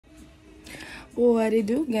What it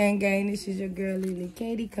do, gang gang? This is your girl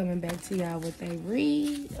lelekatie coming back to y'all with a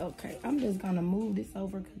read. Okay, I'm just gonna move this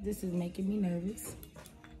over because this is making me nervous.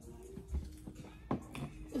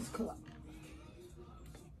 Let's close.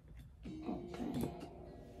 Okay.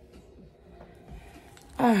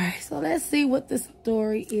 All right, so let's see what the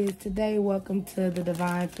story is today. Welcome to the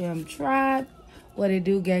Divine Film Tribe. What it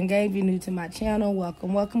do, gang gang? If you're new to my channel,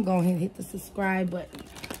 welcome, welcome. Go ahead and hit the subscribe button.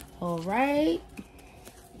 All right.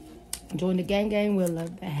 Join the gang gang. We'd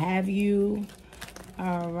love to have you.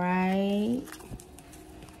 All right.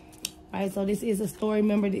 All right, so this is a story.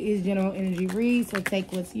 Remember, this is general energy read, so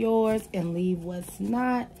take what's yours and leave what's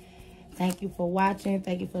not. Thank you for watching.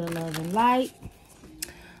 Thank you for the love and light. All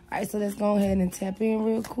right, so let's go ahead and tap in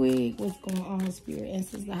real quick. What's going on, Spirit?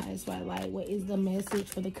 Answers the highest white light. What is the message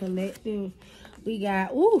for the collective? We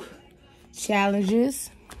got, challenges,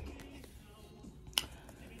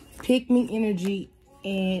 pick me energy,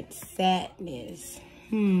 and sadness.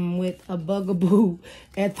 With a bugaboo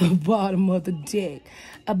at the bottom of the deck.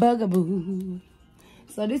 A bugaboo.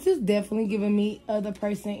 So this is definitely giving me other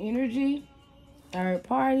person energy. Third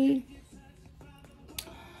party.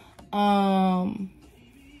 I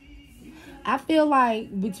feel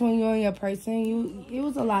like between you and your person, it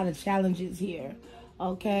was a lot of challenges here.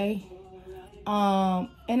 Okay.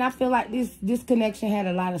 And I feel like this connection had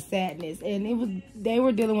a lot of sadness, and they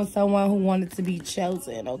were dealing with someone who wanted to be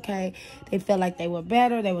chosen. Okay, they felt like they were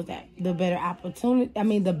better. There was the better opportunity. I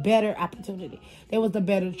mean, the better opportunity. There was the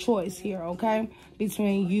better choice here. Okay,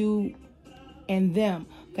 between you and them.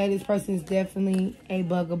 Okay, this person is definitely a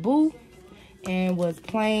bugaboo and was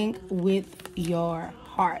playing with your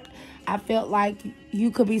heart. I felt like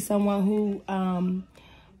you could be someone who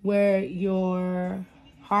wear your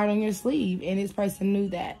heart on your sleeve, and this person knew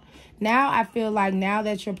that. Now I feel like now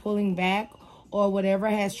that you're pulling back, or whatever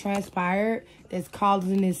has transpired that's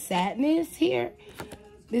causing this sadness here,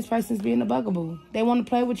 this person's being a bugaboo. They want to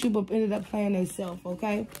play with you, but ended up playing themselves.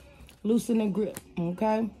 Okay, loosen the grip.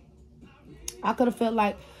 Okay, I kind of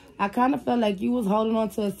felt like you was holding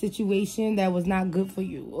on to a situation that was not good for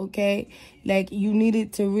you. Okay, like you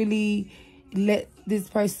needed to really let this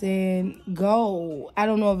person go. I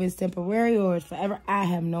don't know if it's temporary or it's forever. I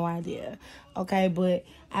have no idea. Okay, but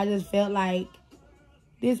I just felt like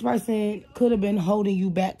this person could have been holding you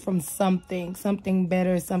back from something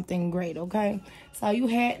better, something great. Okay, so you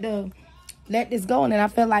had to let this go, and I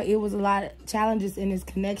felt like it was a lot of challenges in this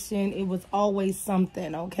connection. It was always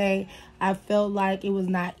something. Okay, I felt like it was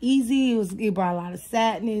not easy. It brought a lot of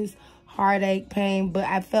sadness, heartache, pain, but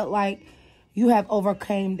I felt like you have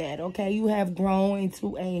overcame that. Okay, you have grown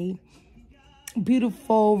into a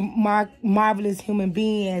beautiful, marvelous human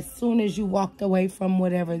being as soon as you walked away from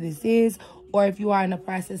whatever this is, or if you are in the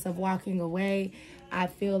process of walking away. I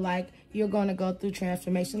feel like you're going to go through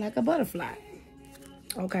transformation like a butterfly.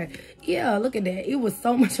 Okay, yeah, look at that. It was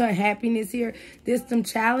so much unhappiness here. There's some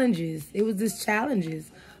challenges. It was just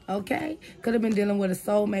challenges. Okay, could have been dealing with a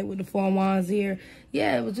soulmate with the 4 wands here.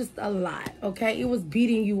 Yeah, it was just a lot. Okay, it was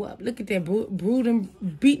beating you up. Look at that,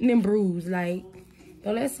 beaten and bruised. Like,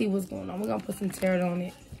 so let's see what's going on. We're gonna put some tarot on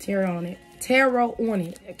it. Tarot on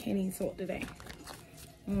it. I can't even talk today.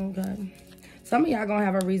 Okay, some of y'all gonna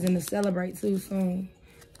have a reason to celebrate too soon.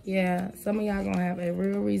 Yeah, some of y'all gonna have a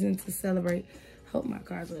real reason to celebrate. Hope my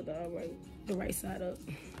cards are the right side up.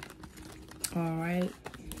 All right.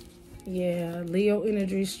 Yeah, Leo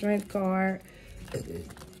energy, strength card.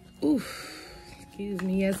 Oof, excuse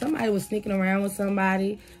me. Yeah, somebody was sneaking around with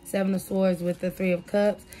somebody. 7 of Swords with the 3 of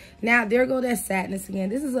Cups. Now there go that sadness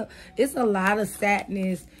again. It's a lot of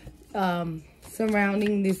sadness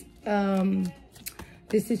surrounding this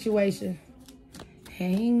this situation.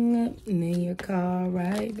 Hang up and then you call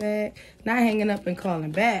right back. Not hanging up and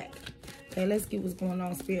calling back. Okay, let's get what's going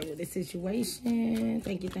on, Spirit, with this situation.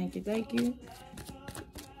 Thank you, thank you, thank you.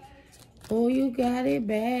 Oh, you got it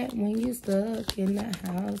bad when you're stuck in the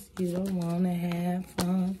house. You don't want to have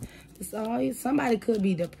fun. It's all somebody could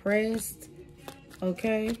be depressed.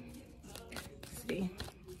 Okay. Let's see.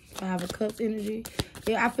 5 of Cups energy.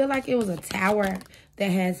 Yeah, I feel like it was a tower that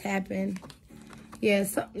has happened. Yeah,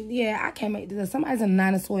 I can't make this. Somebody's a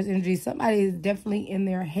 9 of Swords energy. Somebody is definitely in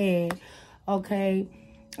their head. Okay.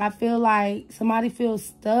 I feel like somebody feels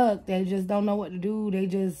stuck. They just don't know what to do. They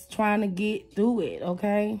just trying to get through it.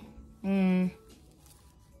 Okay.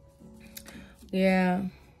 Yeah.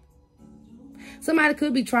 Somebody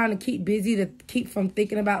could be trying to keep busy to keep from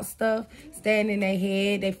thinking about stuff, staying in their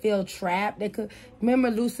head. They feel trapped. They could, remember,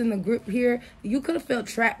 loosen the grip here. You could have felt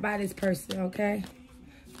trapped by this person, okay?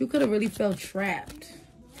 You could have really felt trapped.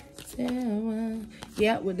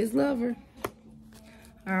 Yeah, with this lover.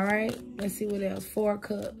 All right, let's see what else. 4 of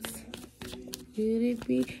Cups. Could it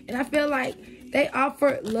be? And I feel like they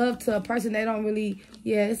offered love to a person they don't really,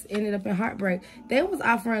 yes, ended up in heartbreak. They was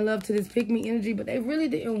offering love to this pick-me energy, but they really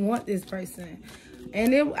didn't want this person.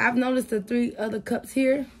 And then I've noticed the 3 other cups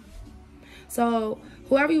here. So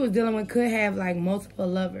whoever you was dealing with could have like multiple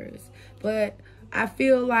lovers. But I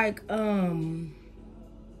feel like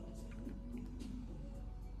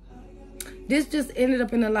this just ended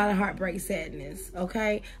up in a lot of heartbreak, sadness,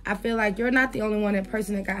 okay? I feel like you're not the only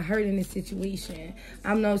person that got hurt in this situation.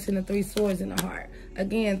 I'm noticing the 3 swords in the heart.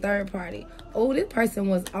 Again, third party. Oh, this person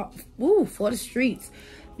was, for the streets.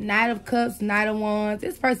 Knight of Cups, Knight of Wands.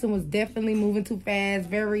 This person was definitely moving too fast,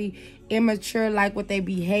 very immature, like with their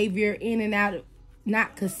behavior, in and out,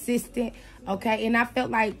 not consistent, okay? And I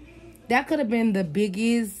felt like that could have been the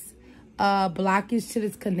biggest blockage to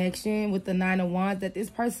this connection with the 9 of Wands, that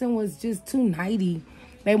this person was just too nighty.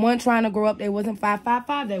 They weren't trying to grow up. They wasn't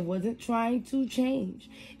 555. They wasn't trying to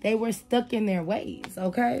change. They were stuck in their ways,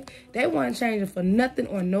 okay? They weren't changing for nothing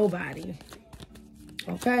or nobody,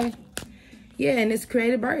 okay? Yeah, and it's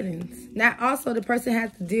created burdens. Now, also, the person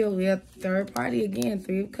has to deal with third party again,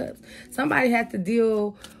 3 of Cups. Somebody has to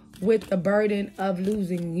deal with the burden of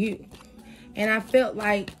losing you. And I felt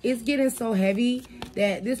like it's getting so heavy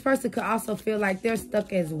that this person could also feel like they're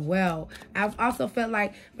stuck as well. I've also felt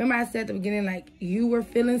like, remember I said at the beginning, like you were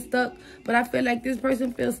feeling stuck, but I feel like this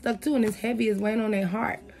person feels stuck too, and it's heavy, it's weighing on their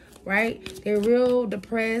heart, right? They're real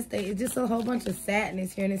depressed. It's just a whole bunch of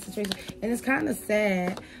sadness here in this situation, and it's kind of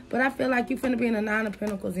sad, but I feel like you're finna be in a 9 of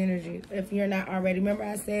Pentacles energy if you're not already. Remember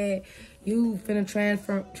I said you finna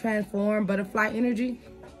transform butterfly energy?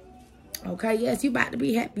 Okay, yes, you about to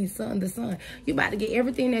be happy, son, the sun. You about to get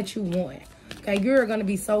everything that you want. Okay, you're going to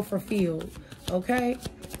be so fulfilled. Okay?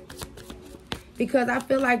 Because I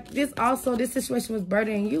feel like this situation was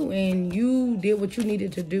burdening you, and you did what you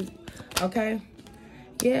needed to do. Okay?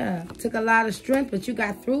 Yeah, took a lot of strength, but you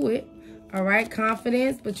got through it. All right,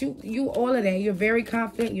 confidence, but you all of that. You're very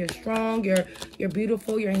confident, you're strong, you're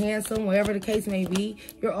beautiful, you're handsome, whatever the case may be.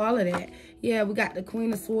 You're all of that. Yeah, we got the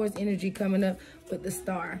Queen of Swords energy coming up with the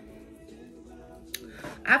Star.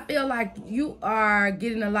 I feel like you are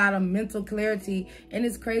getting a lot of mental clarity, and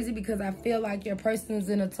it's crazy because I feel like your person is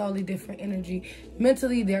in a totally different energy.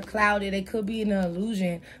 Mentally, they're clouded. They could be in an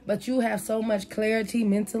illusion, but you have so much clarity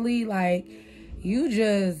mentally, like you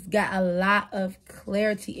just got a lot of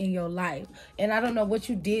clarity in your life. And I don't know what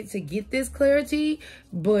you did to get this clarity,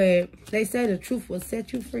 but they say the truth will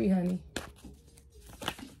set you free, honey.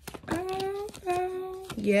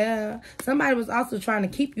 Yeah, somebody was also trying to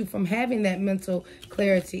keep you from having that mental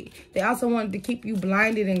clarity. They also wanted to keep you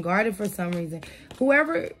blinded and guarded for some reason.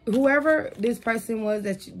 Whoever this person was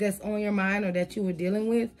that's on your mind or that you were dealing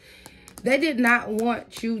with, they did not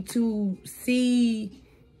want you to see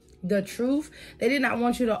the truth. They did not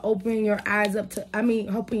want you to open your eyes up to,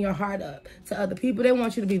 open your heart up to other people. They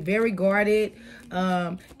want you to be very guarded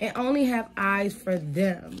and only have eyes for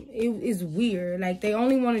them. It is weird. Like, they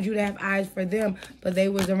only wanted you to have eyes for them, but they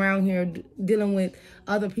was around here dealing with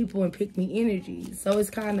other people and pick me energy. So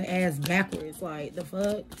it's kind of ass backwards. Like, the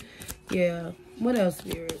fuck? Yeah. What else,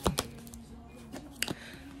 Spirit?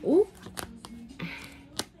 Ooh.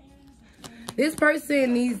 This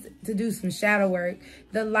person needs to do some shadow work.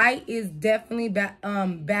 The light is definitely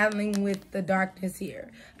battling with the darkness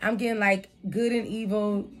here. I'm getting like good and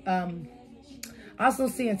evil. Also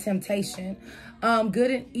seeing temptation.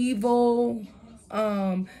 Good and evil.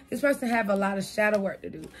 This person have a lot of shadow work to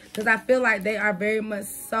do. Because I feel like they are very much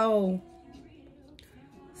so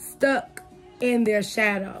stuck in their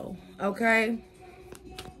shadow. Okay?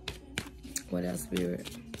 What else,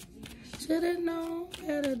 Spirit? Should have known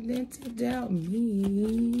better than to doubt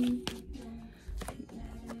me.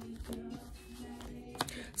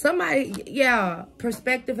 Somebody, yeah,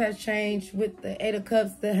 perspective has changed with the 8 of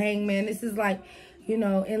Cups, the Hangman. This is like, you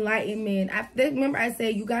know, enlightenment. Remember I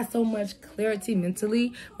said you got so much clarity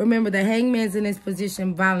mentally. Remember, the Hangman's in this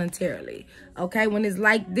position voluntarily. Okay, when it's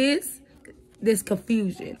like this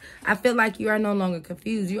confusion, I feel like you are no longer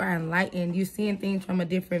confused. You are enlightened. You're seeing things from a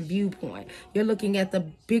different viewpoint. You're looking at the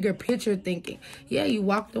bigger picture thinking. Yeah, you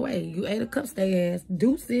walked away. You 8 of Cups, they ass.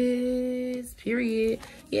 Deuces, period.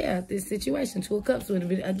 Yeah, this situation, 2 of Cups would have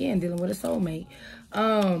been, again, dealing with a soulmate.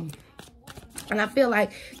 And I feel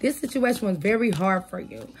like this situation was very hard for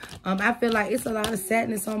you. I feel like it's a lot of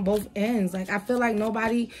sadness on both ends. Like, I feel like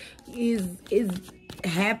nobody is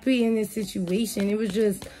happy in this situation. It was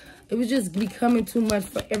just becoming too much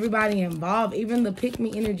for everybody involved. Even the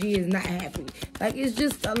pick-me energy is not happy. Like, it's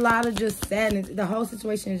just a lot of just sadness. The whole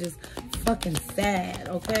situation is just fucking sad,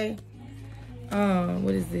 okay?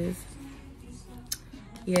 What is this?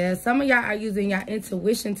 Yeah, some of y'all are using your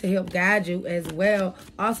intuition to help guide you as well.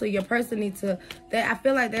 Also, your person needs to, I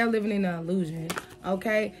feel like they're living in an illusion,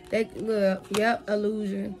 okay? They look, yep,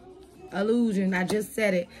 illusion. Illusion, I just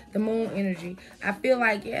said it. The moon energy. I feel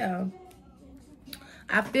like, yeah.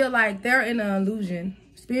 I feel like they're in an illusion.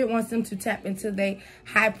 Spirit wants them to tap into their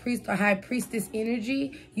high priest or high priestess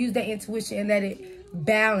energy. Use their intuition and let it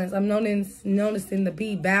balance. I'm noticing the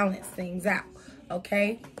B, balance things out,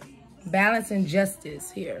 okay? Balance and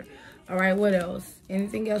justice here. All right, what else?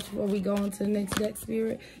 Anything else before we go on to the next deck,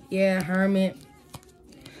 Spirit? Yeah, Hermit.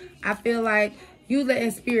 I feel like you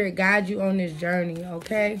letting Spirit guide you on this journey,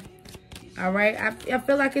 okay? All right, I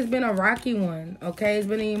feel like it's been a rocky one, okay? It's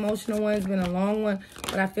been an emotional one. It's been a long one.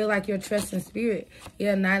 But I feel like you're trusting Spirit.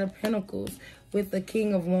 Yeah, Knight of Pentacles with the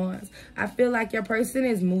King of Wands. I feel like your person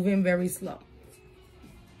is moving very slow.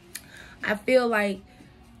 I feel like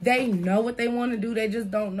they know what they want to do. They just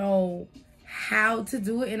don't know how to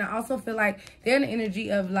do it. And I also feel like they're in the energy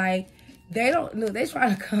of like, they don't, look, they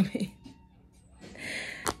trying to come in.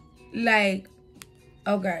 Like,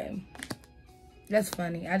 okay. That's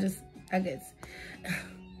funny. I guess.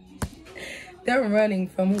 They're running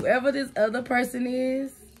from whoever this other person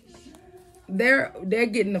is. They're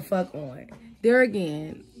getting the fuck on. There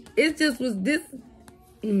again. It just was this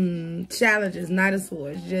challenges, Knight of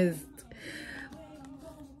Swords. Just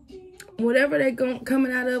whatever they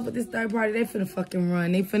coming out of with this third party, they finna fucking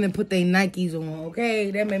run. They finna put their Nikes on,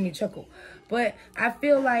 okay? That made me chuckle. But I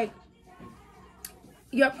feel like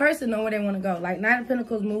your person know where they want to go. Like, Nine of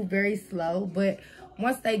Pentacles move very slow, but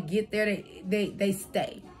once they get there, they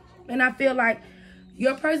stay. And I feel like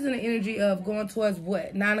your person, the energy of going towards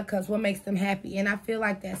what? Nine of Cups, what makes them happy. And I feel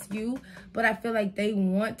like that's you, but I feel like they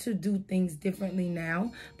want to do things differently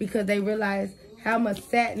now because they realize how much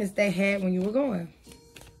sadness they had when you were going.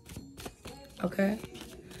 Okay?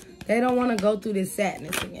 They don't want to go through this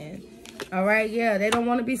sadness again. All right? Yeah, they don't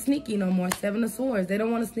want to be sneaky no more. Seven of Swords. They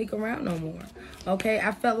don't want to sneak around no more. Okay?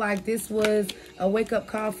 I felt like this was a wake-up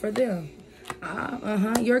call for them.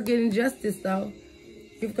 You're getting justice, though.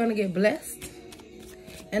 You're going to get blessed.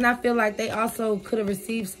 And I feel like they also could have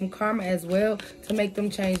received some karma as well to make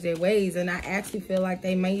them change their ways. And I actually feel like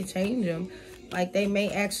they may change them. Like, they may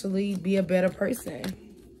actually be a better person.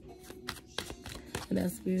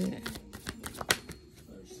 That's good.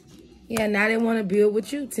 Yeah, now they want to build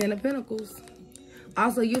with you. 10 of Pentacles.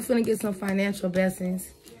 Also, you're finna get some financial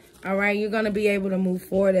blessings. All right, you're going to be able to move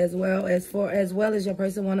forward as well as your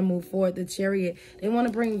person want to move forward. The Chariot, they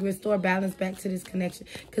want to restore balance back to this connection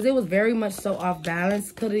because it was very much so off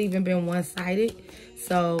balance. Could have even been one-sided.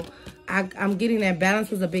 So I'm getting that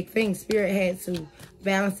balance was a big thing. Spirit had to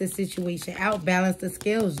balance the situation out, balance the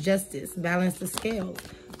scales, justice, balance the scales.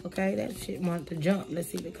 Okay, that shit wanted to jump. Let's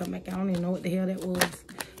see if it come back. I don't even know what the hell that was.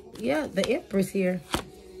 Yeah, the Empress here.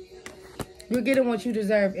 You're getting what you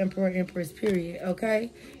deserve, Emperor, Empress, period.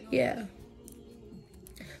 Okay? Yeah.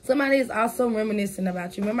 Somebody is also reminiscing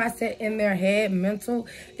about you. Remember I said in their head, mental?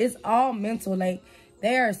 It's all mental. Like,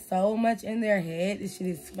 they are so much in their head. This shit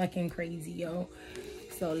is fucking crazy, yo.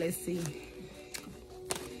 So, let's see.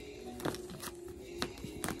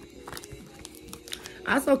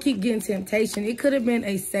 I also keep getting temptation. It could have been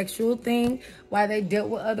a sexual thing while they dealt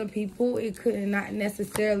with other people. It could have not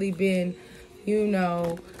necessarily been, you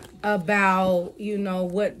know, about, you know,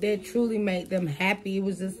 what that truly made them happy. It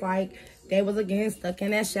was just like they was again stuck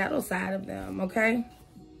in that shadow side of them, okay?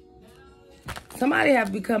 Somebody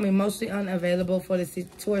have become emotionally unavailable for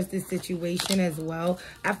towards this situation as well.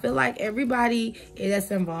 I feel like everybody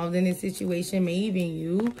that's involved in this situation, maybe even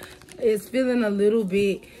you, is feeling a little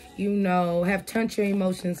bit, you know, have turned your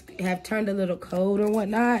emotions, have turned a little cold or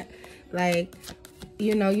whatnot. Like,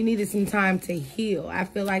 you know, you needed some time to heal. I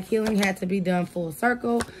feel like healing had to be done full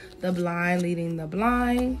circle. The blind leading the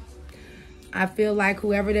blind. I feel like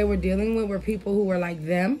whoever they were dealing with were people who were like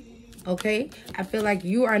them. Okay? I feel like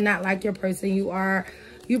you are not like your person.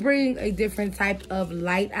 You bring a different type of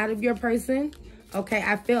light out of your person. Okay?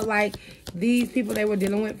 I felt like these people they were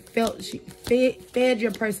dealing with fed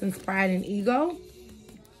your person's pride and ego.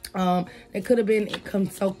 There could have been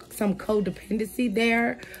some codependency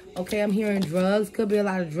there. Okay, I'm hearing drugs. Could be a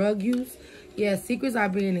lot of drug use. Yeah, secrets are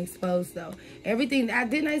being exposed though. Everything.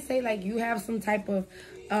 Didn't I say like you have some type of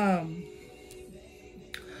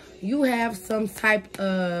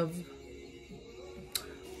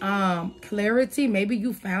clarity. Maybe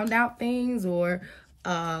you found out things, or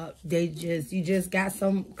you just got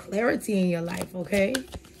some clarity in your life. Okay,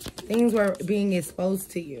 things were being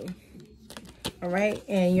exposed to you. All right,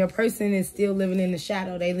 and your person is still living in the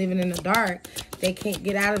shadow. They living in the dark. They can't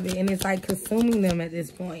get out of it, and it's like consuming them at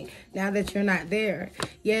this point. Now that you're not there,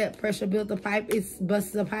 yeah, pressure built the pipe. It's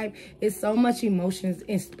busted the pipe. It's so much emotions,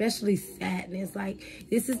 especially sadness. Like,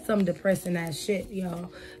 this is some depressing ass shit,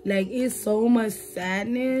 y'all. Like, it's so much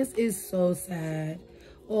sadness. It's so sad.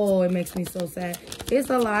 Oh, it makes me so sad. It's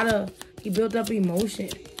a lot of built up emotion.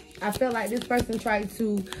 I feel like this person tried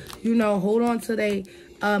to, you know, hold on to their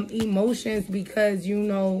emotions because, you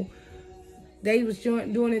know, they was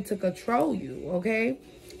doing it to control you, okay?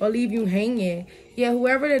 Or leave you hanging. Yeah,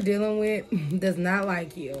 whoever they're dealing with does not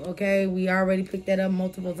like you, okay? We already picked that up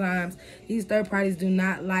multiple times. These third parties do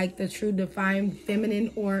not like the true defined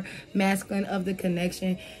feminine or masculine of the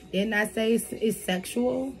connection. Didn't I say it's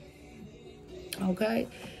sexual? Okay?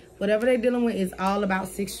 Whatever they're dealing with is all about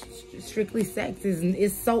strictly sex.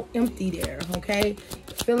 It's so empty there, okay?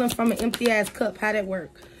 Filling from an empty-ass cup, how that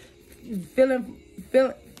work? Filling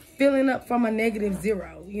up from a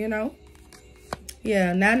 -0, you know?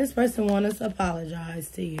 Yeah, now this person wants to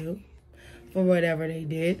apologize to you for whatever they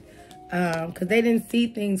did. Because they didn't see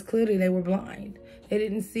things clearly. They were blind. They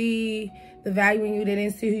didn't see the value in you. They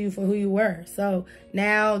didn't see you for who you were. So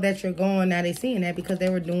now that you're gone, now they're seeing that because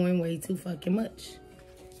they were doing way too fucking much.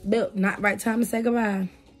 But not right time to say goodbye.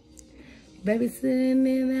 Baby, sitting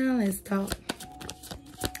there now, let's talk.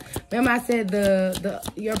 Remember I said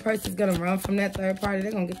your person's gonna run from that third party.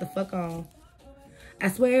 They're gonna get the fuck on. I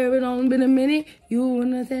swear it only been a minute. You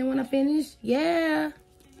understand when I finish? Yeah.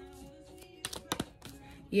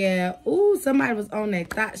 Yeah. Ooh, somebody was on that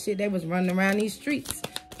thought shit. They was running around these streets.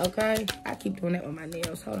 Okay? I keep doing that with my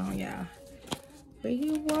nails. Hold on, y'all. Where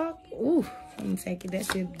you walk? Ooh, let me take it. That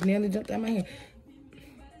shit nearly jumped out my head.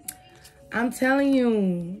 I'm telling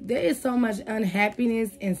you, there is so much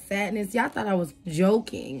unhappiness and sadness. Y'all thought I was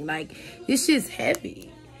joking. Like, this shit's heavy.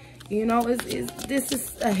 You know, this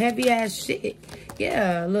is a heavy ass shit.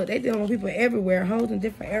 Yeah, look, they dealing with people everywhere, holding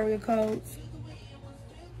different area codes.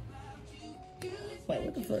 Wait,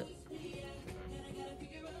 what the fuck?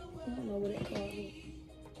 I don't know what it called me.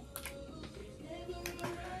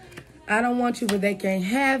 I don't want you, but they can't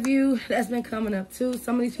have you. That's been coming up too.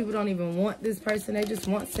 Some of these people don't even want this person. They just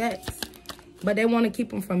want sex. But they want to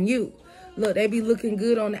keep them from you. Look, they be looking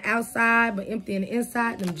good on the outside, but empty on the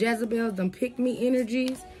inside. Them Jezebels, them pick-me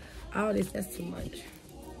energies. All this, that's too much.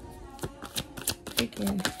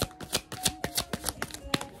 Picking.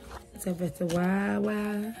 So if it's a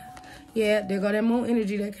why. Yeah, there go that moon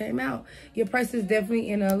energy that came out. Your person is definitely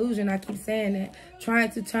in an illusion. I keep saying that.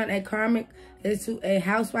 Trying to turn a karmic into a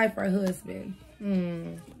housewife or a husband.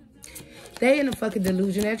 They in a fucking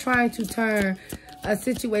delusion. They're trying to turn a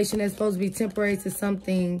situation that's supposed to be temporary to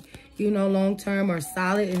something, you know, long-term or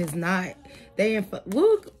solid, and it's not. They're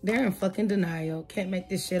in fucking denial. Can't make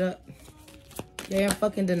this shit up. They're in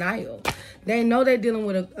fucking denial. They know they're dealing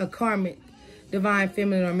with a karmic, divine,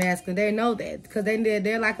 feminine, or masculine. They know that because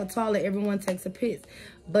they're like a toilet. Everyone takes a piss,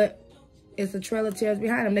 but it's a trail of tears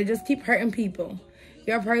behind them. They just keep hurting people.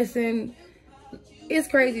 Your person, it's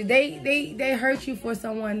crazy. They hurt you for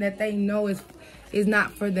someone that they know is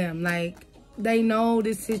not for them. Like, they know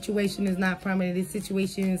this situation is not permanent. This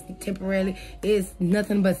situation is temporarily. It's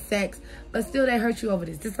nothing but sex. But still, they hurt you over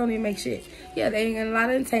this. This don't even make shit. Yeah, they ain't got a lot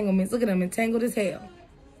of entanglements. Look at them, entangled as hell.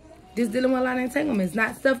 Just dealing with a lot of entanglements.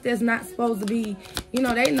 Not stuff that's not supposed to be, you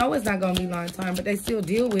know, they know it's not going to be long time, but they still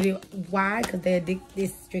deal with it. Why? Because they're addicted.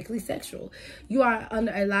 It's strictly sexual. You are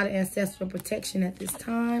under a lot of ancestral protection at this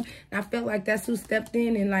time. And I felt like that's who stepped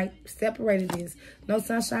in and, like, separated this. No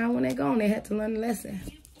sunshine when they're gone. They had to learn the lesson.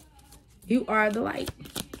 You are the light.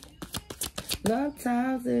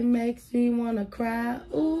 Sometimes it makes me want to cry.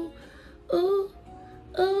 Ooh, ooh,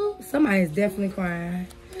 ooh. Somebody is definitely crying.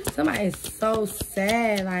 Somebody is so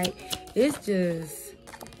sad. Like, it's just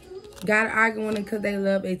gotta argue with it because they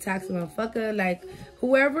love a toxic motherfucker. Like,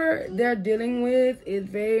 whoever they're dealing with is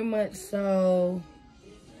very much so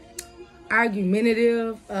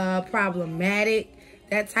argumentative, problematic,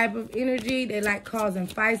 that type of energy. They like causing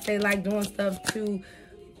fights. They like doing stuff to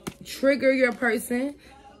trigger your person.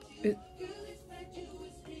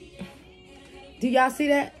 Do y'all see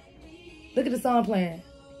that? Look at the song playing.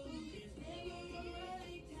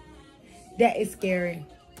 That is scary.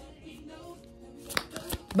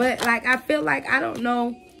 But like, I feel like I don't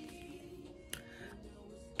know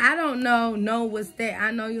what's that.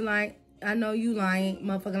 I know you lying,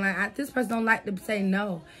 motherfucking lying. This person don't like to say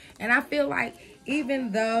no. And I feel like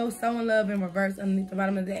even though someone love in reverse underneath the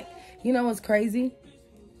bottom of the deck, you know what's crazy?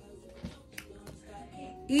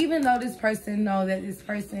 even though this person know that this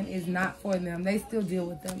person is not for them, they still deal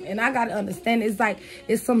with them. And I got to understand, it's like,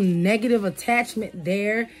 it's some negative attachment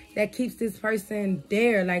there that keeps this person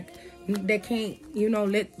there. Like, they can't, you know,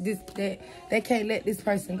 they can't let this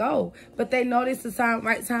person go. But they know this is the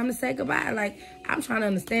right time to say goodbye. Like, I'm trying to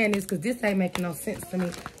understand this because this ain't making no sense to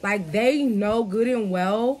me. Like, they know good and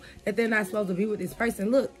well that they're not supposed to be with this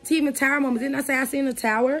person. Look, even tower moments. Didn't I say I seen a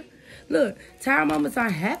tower? Look, tower moments are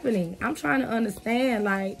happening. I'm trying to understand,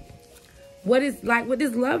 like, what is, like, with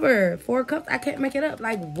this lover, 4 cups, I can't make it up.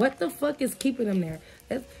 Like, what the fuck is keeping them there?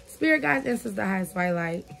 That's, spirit guides, answers the highest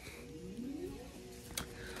twilight.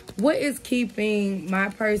 What is keeping my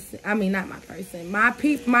person, I mean, not my person, my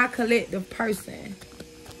collective person,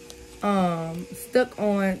 stuck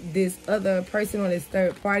on this other person or this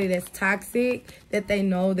third party that's toxic, that they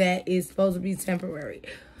know that is supposed to be temporary?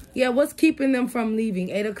 Yeah, what's keeping them from leaving?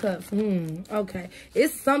 8 of Cups. Okay.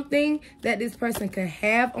 It's something that this person could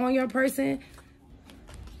have on your person.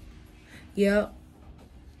 Yep.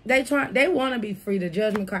 They want to be free, the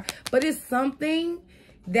Judgment card. But it's something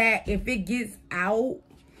that if it gets out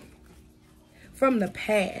from the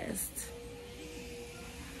past.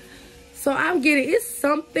 So I'm getting, it's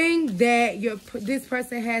something that this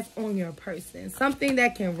person has on your person. Something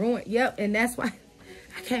that can ruin. Yep, and that's why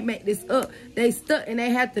I can't make this up. They stuck and they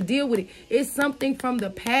have to deal with it. It's something from the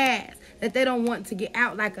past that they don't want to get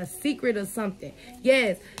out, like a secret or something.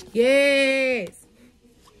 Yes, yes.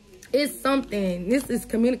 It's something. This is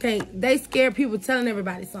communicate. They scare people telling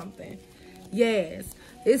everybody something. Yes.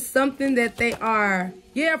 It's something that they are,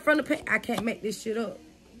 yeah, from the past. I can't make this shit up.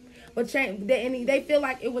 But change, they feel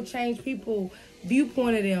like it would change people's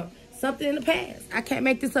viewpoint of them. Something in the past. I can't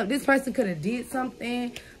make this up. This person could have did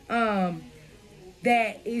something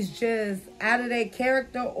that is just out of their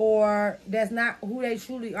character, or that's not who they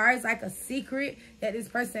truly are. It's like a secret that this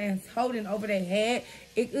person is holding over their head.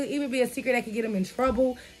 It could even be a secret that could get them in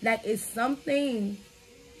trouble. Like, it's something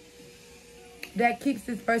that keeps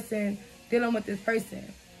this person dealing with this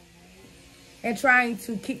person and trying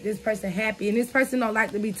to keep this person happy. And this person don't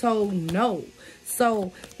like to be told no.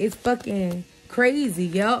 So it's fucking crazy.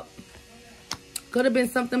 Yup. Could have been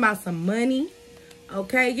something about some money.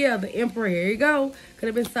 Okay, yeah, the Emperor. Here you go. Could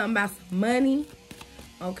have been something about some money.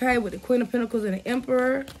 Okay, with the Queen of Pentacles and the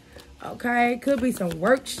Emperor. Okay, could be some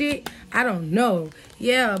work shit. I don't know.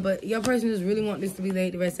 Yeah, but your person just really want this to be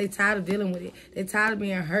laid to rest. They tired of dealing with it. They tired of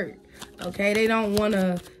being hurt. Okay, they don't want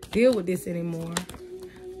to deal with this anymore.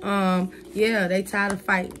 Yeah, they tired of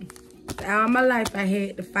fighting. All my life I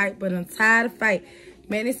had to fight, but I'm tired of fighting.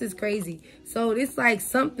 Man, this is crazy. So it's like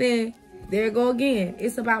something, there you go again.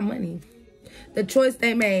 It's about money. The choice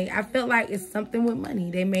they made, I felt like it's something with money.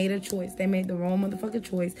 They made a choice. They made the wrong motherfucking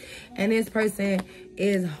choice. And this person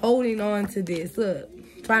is holding on to this.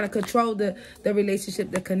 Look, trying to control the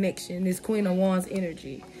relationship, the connection. This Queen of Wands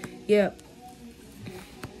energy. Yep.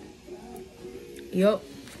 Yep.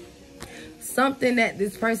 Something that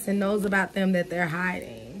this person knows about them that they're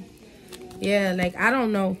hiding. Yeah, like, I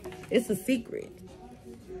don't know. It's a secret.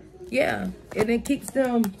 Yeah, and it keeps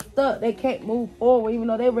them stuck. They can't move forward, even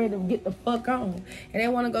though they're ready to get the fuck on. And they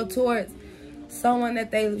want to go towards someone that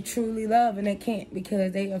they truly love, and they can't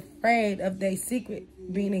because they're afraid of their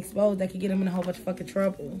secret being exposed. That could get them in a whole bunch of fucking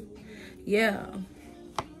trouble. Yeah.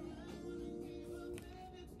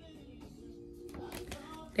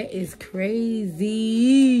 That is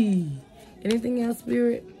crazy. Anything else,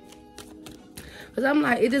 Spirit? Because I'm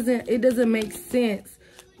like, it doesn't make sense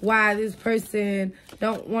why this person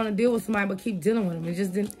don't want to deal with somebody but keep dealing with them. It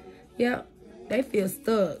just didn't. Yeah, they feel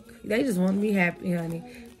stuck. They just want to be happy, honey.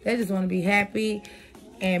 They just want to be happy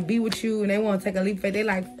and be with you, and they want to take a leap of faith. They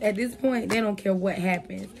like, at this point, they don't care what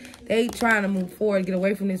happens. They trying to move forward, get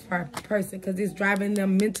away from this person because it's driving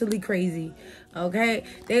them mentally crazy. Okay?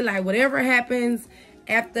 They like, whatever happens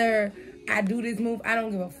after I do this move, I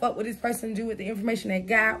don't give a fuck what this person do with the information they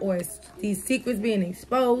got or these secrets being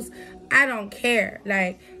exposed. I don't care.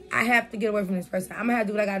 Like, I have to get away from this person. I'm going to have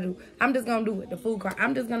to do what I got to do. I'm just going to do it. The Fool card.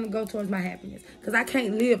 I'm just going to go towards my happiness. Because I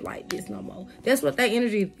can't live like this no more. That's what that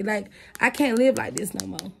energy is. Like, I can't live like this no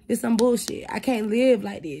more. It's some bullshit. I can't live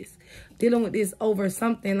like this. Dealing with this over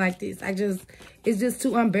something like this. It's just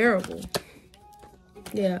too unbearable.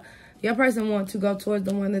 Yeah. Your person wants to go towards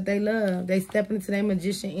the one that they love. They step into their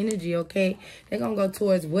magician energy, okay? They're going to go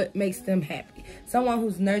towards what makes them happy. Someone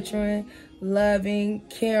who's nurturing, loving,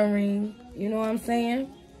 caring. You know what I'm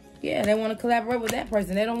saying? Yeah, they want to collaborate with that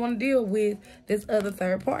person. They don't want to deal with this other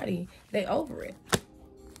third party. They over it.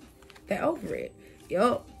 They're over it.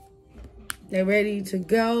 Yup. They're ready to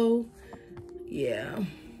go. Yeah.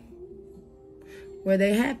 Were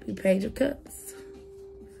they happy? Page of Cups.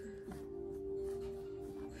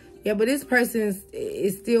 Yeah, but this person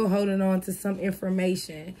is still holding on to some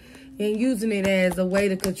information and using it as a way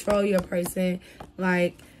to control your person.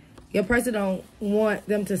 Like, your person don't want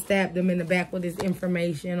them to stab them in the back with this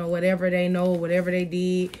information or whatever they know, whatever they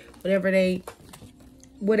did,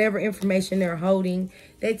 whatever information they're holding.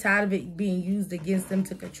 They tired of it being used against them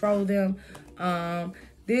to control them.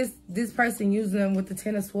 This person using them with the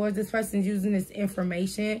Ten of Swords. This person's using this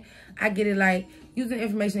information. I get it, like using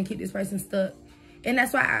information to keep this person stuck. And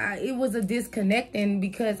that's why it was a disconnecting,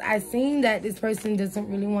 because I seen that this person doesn't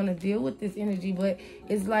really want to deal with this energy, but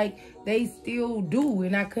it's like they still do,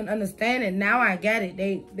 and I couldn't understand it. Now I get it.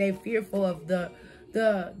 They fearful of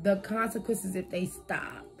the consequences if they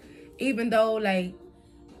stop, even though, like,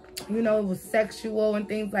 you know, it was sexual and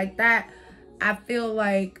things like that. I feel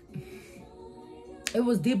like it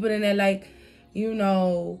was deeper than that. Like, you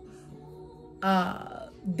know,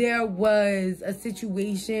 there was a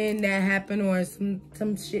situation that happened, or some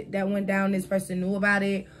shit that went down. This person knew about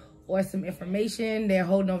it, or some information they're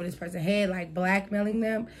holding over this person's head, like blackmailing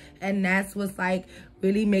them. And that's what's like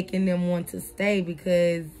really making them want to stay,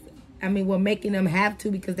 because I mean, we're making them have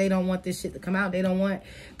to, because they don't want this shit to come out. They don't want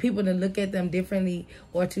people to look at them differently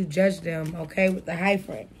or to judge them, okay, with the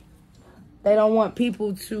hyphen. They don't want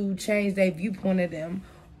people to change their viewpoint of them,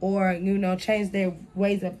 or, you know, change their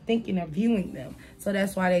ways of thinking or viewing them. So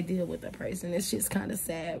that's why they deal with the person. It's just kind of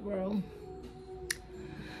sad, bro.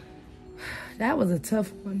 That was a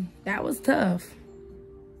tough one. That was tough.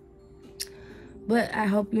 But I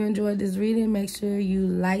hope you enjoyed this reading. Make sure you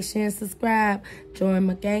like, share, and subscribe. Join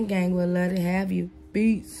my gang. We'd love to have you.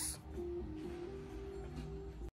 Peace.